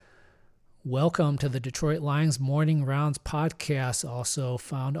Welcome to the Detroit Lions Morning Rounds podcast, also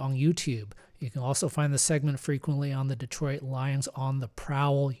found on YouTube. You can also find the segment frequently on the Detroit Lions on the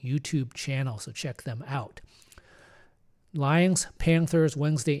Prowl YouTube channel, so check them out. Lions, Panthers,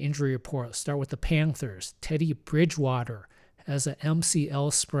 Wednesday injury report. Let's start with the Panthers. Teddy Bridgewater has an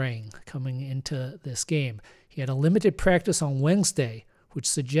MCL sprain coming into this game. He had a limited practice on Wednesday, which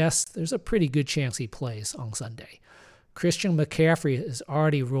suggests there's a pretty good chance he plays on Sunday. Christian McCaffrey is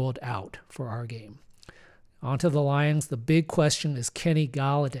already ruled out for our game. On to the Lions. The big question is Kenny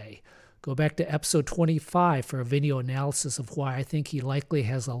Golladay. Go back to episode 25 for a video analysis of why I think he likely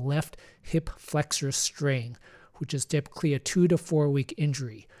has a left hip flexor strain, which is typically a 2 to 4 week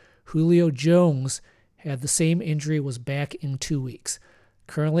injury. Julio Jones had the same injury, was back in 2 weeks.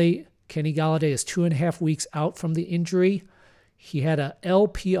 Currently, Kenny Golladay is 2.5 weeks out from the injury. He had a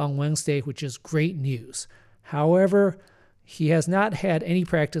LP on Wednesday, which is great news. However, he has not had any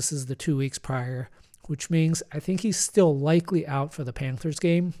practices the 2 weeks prior, which means I think he's still likely out for the Panthers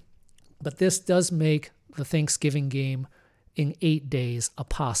game. But this does make the Thanksgiving game in 8 days a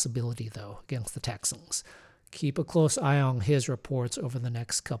possibility, though, against the Texans. Keep a close eye on his reports over the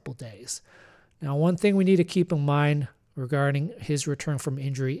next couple days. Now, one thing we need to keep in mind regarding his return from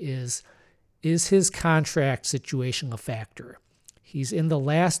injury is his contract situation a factor? He's in the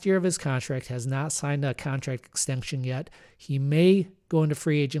last year of his contract, has not signed a contract extension yet. He may go into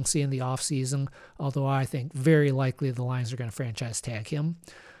free agency in the offseason, although I think very likely the Lions are going to franchise tag him.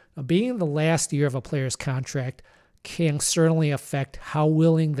 Now, being in the last year of a player's contract can certainly affect how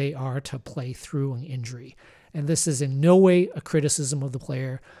willing they are to play through an injury. And this is in no way a criticism of the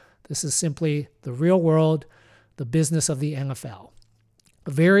player. This is simply the real world, the business of the NFL.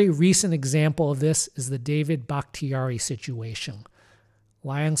 A very recent example of this is the David Bakhtiari situation.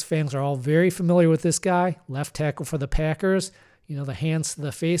 Lions fans are all very familiar with this guy, left tackle for the Packers. You know, the hands to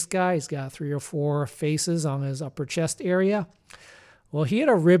the face guy. He's got 3 or 4 faces on his upper chest area. Well, he had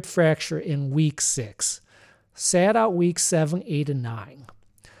a rib fracture in week 6. Sat out week 7, 8, and 9.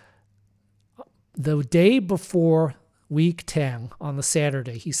 The day before week 10, on the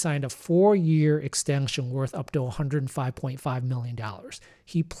Saturday, he signed a 4-year extension worth up to $105.5 million.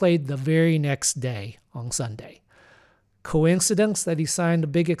 He played the very next day on Sunday. Coincidence that he signed a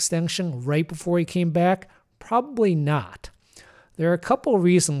big extension right before he came back? Probably not. There are a couple of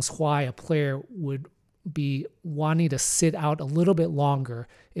reasons why a player would be wanting to sit out a little bit longer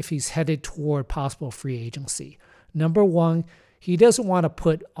if he's headed toward possible free agency. Number one, he doesn't want to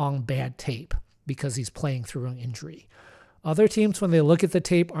put on bad tape because he's playing through an injury. Other teams, when they look at the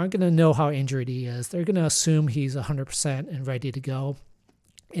tape, aren't going to know how injured he is. They're going to assume he's 100% and ready to go.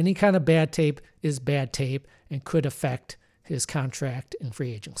 Any kind of bad tape is bad tape and could affect his contract in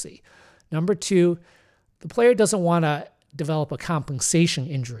free agency. Number two, the player doesn't want to develop a compensation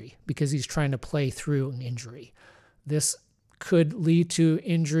injury because he's trying to play through an injury. This could lead to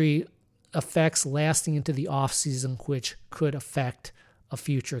injury effects lasting into the offseason, which could affect a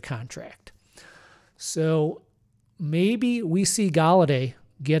future contract. So maybe we see Golladay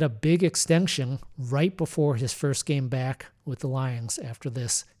get a big extension right before his first game back with the Lions after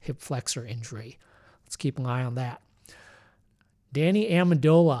this hip flexor injury. Let's keep an eye on that. Danny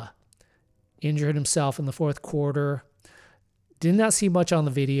Amendola injured himself in the fourth quarter. Did not see much on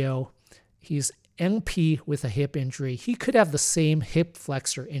the video. He's NP with a hip injury. He could have the same hip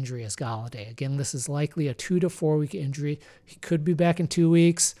flexor injury as Golladay. Again, this is likely a 2 to 4 week injury. He could be back in 2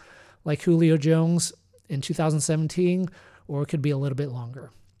 weeks like Julio Jones in 2017, or it could be a little bit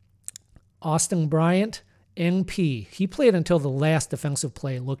longer. Austin Bryant, NP. He played until the last defensive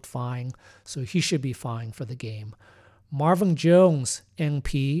play, looked fine, so he should be fine for the game. Marvin Jones,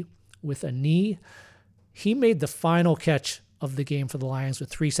 NP, with a knee. He made the final catch of the game for the Lions with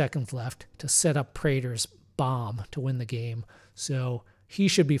 3 seconds left to set up Prater's bomb to win the game, so he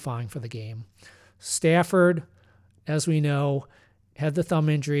should be fine for the game. Stafford, as we know, had the thumb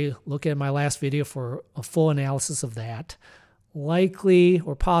injury. Look at my last video for a full analysis of that. Likely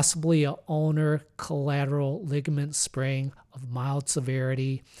or possibly a ulnar collateral ligament sprain of mild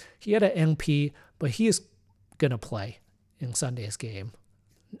severity. He had an NP, but he is going to play in Sunday's game.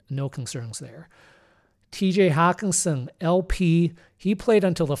 No concerns there. TJ Hawkinson, LP, he played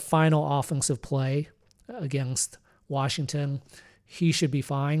until the final offensive play against Washington. He should be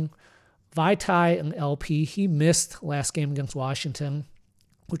fine. Vaitai and LP, he missed last game against Washington,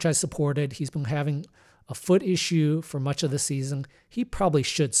 which I supported. He's been having a foot issue for much of the season. He probably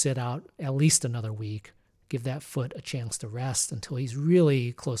should sit out at least another week, give that foot a chance to rest until he's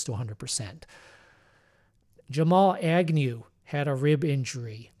really close to 100%. Jamal Agnew had a rib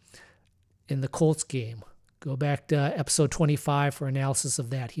injury in the Colts game. Go back to episode 25 for analysis of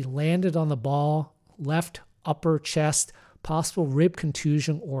that. He landed on the ball, left upper chest, possible rib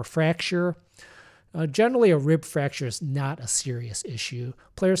contusion or fracture. Generally, a rib fracture is not a serious issue.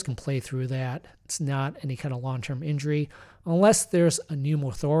 Players can play through that. It's not any kind of long-term injury, unless there's a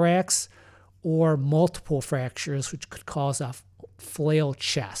pneumothorax or multiple fractures, which could cause a flail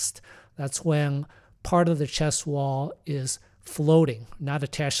chest. That's when part of the chest wall is floating, not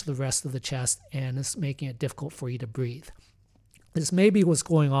attached to the rest of the chest, and it's making it difficult for you to breathe. This may be what's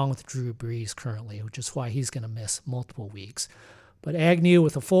going on with Drew Brees currently, which is why he's going to miss multiple weeks. But Agnew,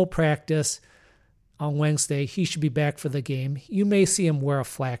 with a full practice on Wednesday, he should be back for the game. You may see him wear a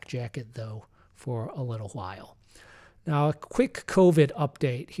flak jacket, though, for a little while. Now, a quick COVID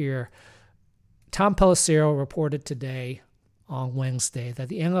update here. Tom Pelissero reported today on Wednesday that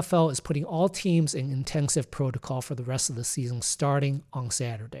the NFL is putting all teams in intensive protocol for the rest of the season starting on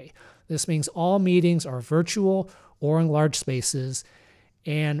Saturday. This means all meetings are virtual or in large spaces,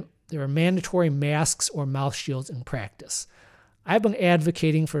 and there are mandatory masks or mouth shields in practice. I've been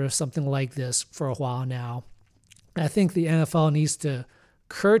advocating for something like this for a while now. I think the NFL needs to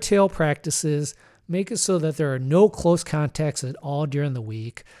curtail practices, make it so that there are no close contacts at all during the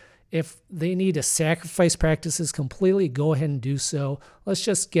week. If they need to sacrifice practices completely, go ahead and do so. Let's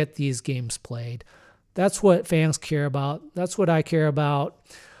just get these games played. That's what fans care about. That's what I care about.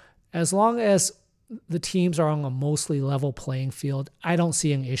 As long as the teams are on a mostly level playing field, I don't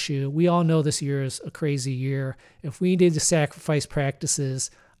see an issue. We all know this year is a crazy year. If we need to sacrifice practices,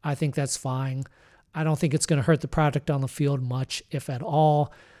 I think that's fine. I don't think it's going to hurt the product on the field much, if at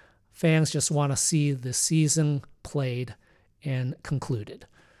all. Fans just want to see the season played and concluded.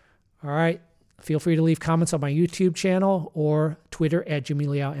 All right. Feel free to leave comments on my YouTube channel or Twitter at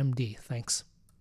JimmyLealMD. Thanks.